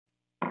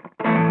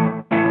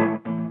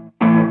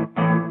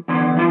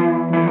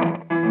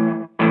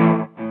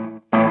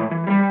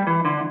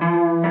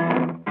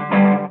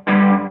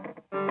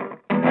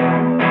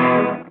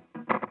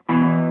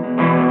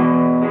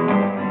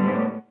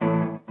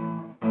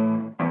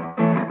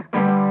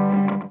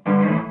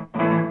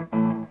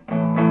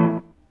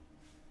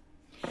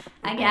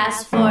I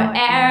gasped for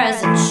air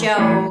as a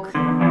choke.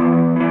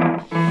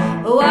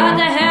 What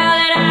the hell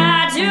did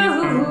I do?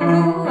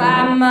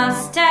 I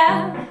must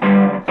have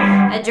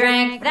I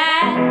drank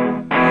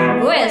that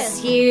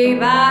whiskey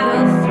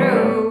bottle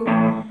through.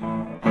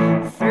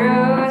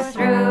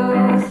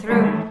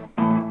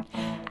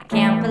 I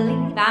can't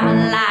believe I'm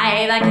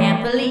alive. I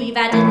can't believe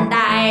I didn't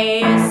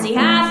die. See,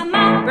 half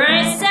my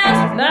brain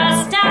cells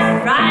must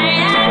have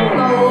fried. I'm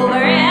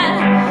over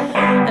it.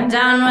 I'm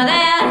done with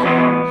it.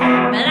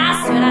 But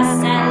that's what I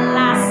said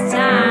last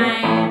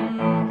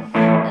time.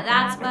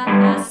 That's what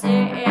I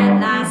said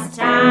last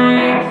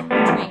time.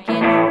 We're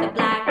drinking the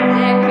black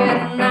liquor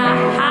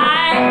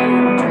tonight.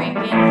 We're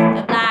drinking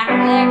the black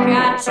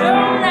liquor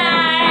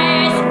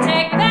tonight. So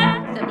take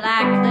back the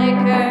black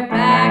liquor,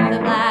 back the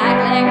black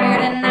liquor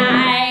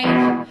tonight.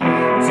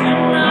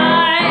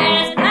 Tonight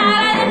is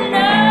better than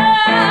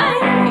night.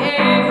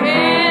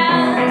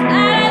 Yeah, it's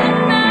better than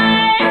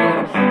night.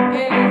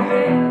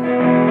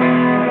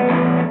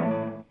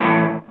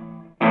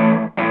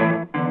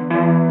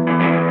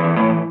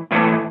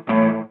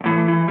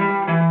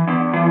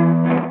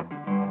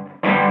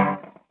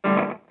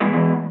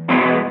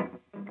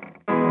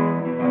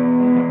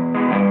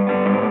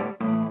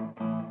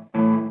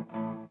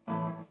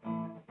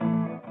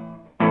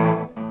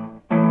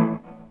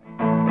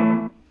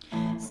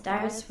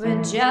 Starts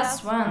with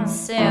just one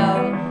sip.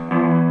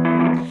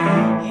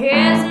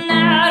 Here's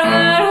not